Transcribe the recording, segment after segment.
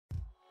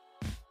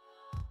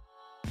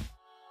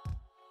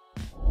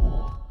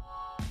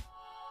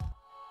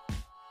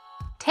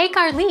Take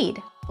our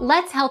lead.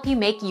 Let's help you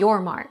make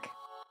your mark.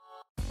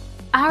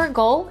 Our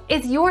goal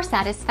is your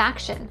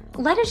satisfaction.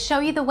 Let us show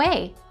you the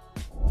way.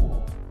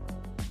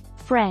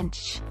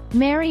 French.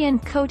 Marion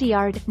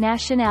Cotillard,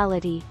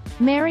 nationality.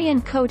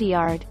 Marion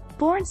Cotillard,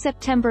 born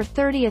September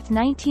 30,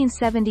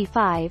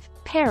 1975,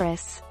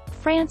 Paris,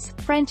 France.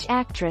 French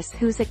actress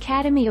whose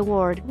Academy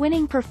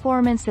Award-winning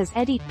performance as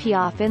Edith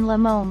Piaf in Le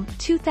Môme,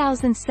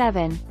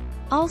 2007,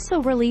 also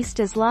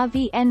released as La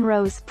Vie en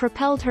Rose,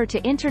 propelled her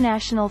to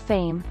international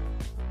fame.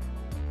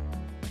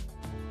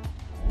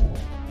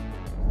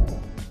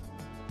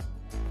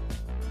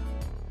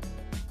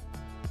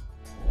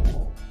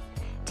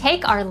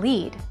 Take our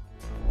lead.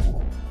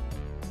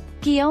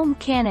 Guillaume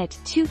Canet,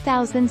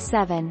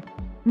 2007.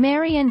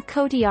 Marion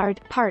Cotillard,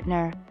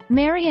 partner.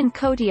 Marion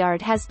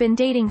Cotillard has been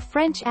dating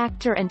French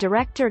actor and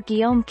director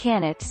Guillaume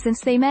Canet since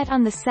they met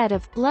on the set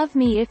of Love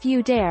Me If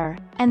You Dare,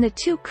 and the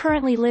two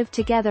currently live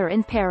together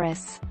in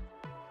Paris.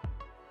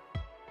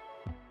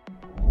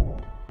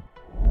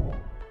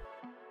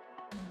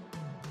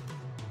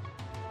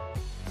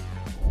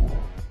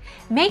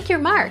 Make your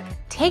mark.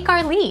 Take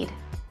our lead.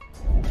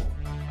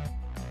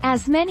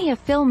 As many a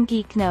film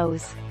geek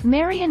knows,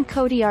 Marion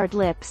Cotillard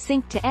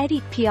lip-synced to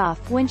Edith Piaf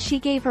when she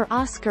gave her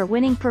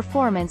Oscar-winning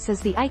performance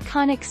as the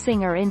iconic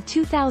singer in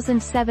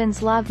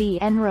 2007's La Vie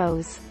en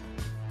Rose.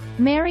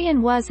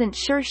 Marion wasn't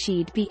sure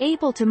she'd be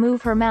able to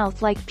move her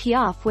mouth like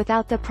Piaf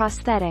without the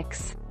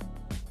prosthetics.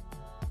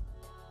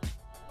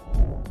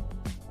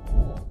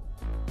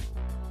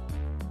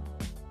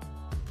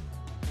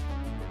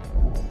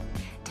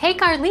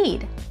 Take our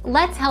lead.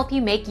 Let's help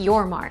you make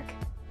your mark.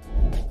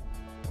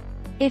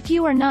 If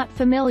you are not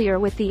familiar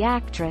with the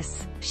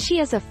actress, she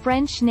is a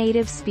French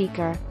native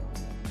speaker.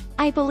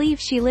 I believe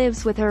she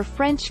lives with her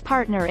French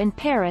partner in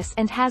Paris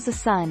and has a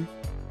son.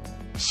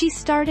 She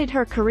started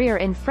her career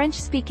in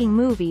French-speaking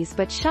movies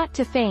but shot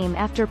to fame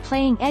after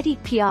playing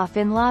Edith Piaf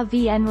in La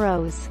Vie en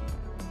Rose.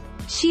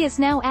 She is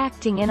now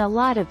acting in a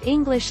lot of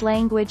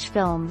English-language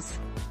films.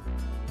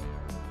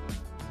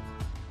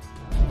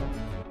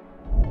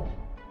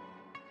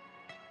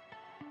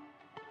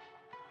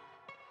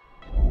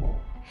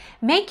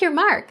 Make your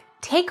mark.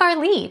 Take our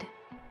lead.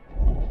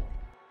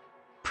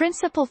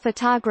 Principal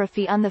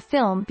photography on the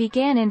film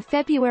began in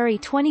February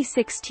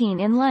 2016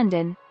 in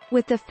London,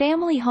 with the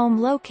family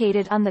home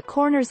located on the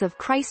corners of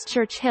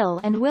Christchurch Hill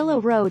and Willow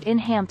Road in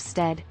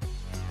Hampstead.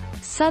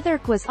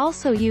 Southwark was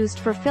also used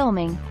for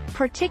filming,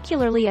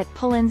 particularly at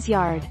Pullens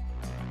Yard.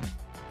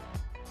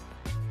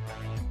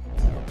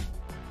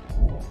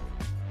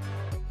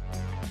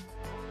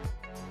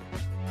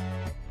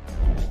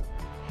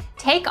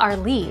 Take our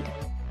lead.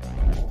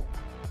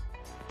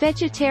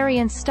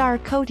 Vegetarian star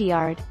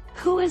Cotillard,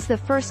 who is the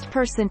first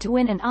person to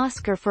win an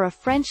Oscar for a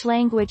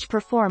French-language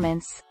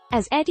performance,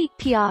 as Edith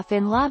Piaf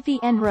in La Vie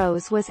en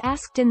Rose, was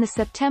asked in the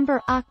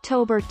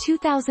September-October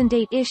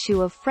 2008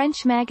 issue of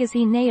French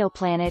magazine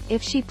Neoplanet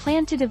if she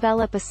planned to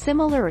develop a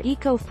similar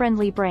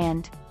eco-friendly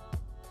brand.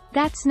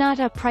 That's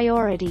not a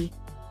priority.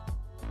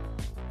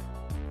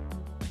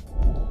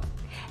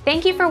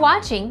 Thank you for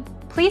watching.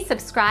 Please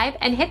subscribe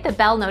and hit the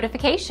bell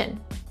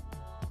notification.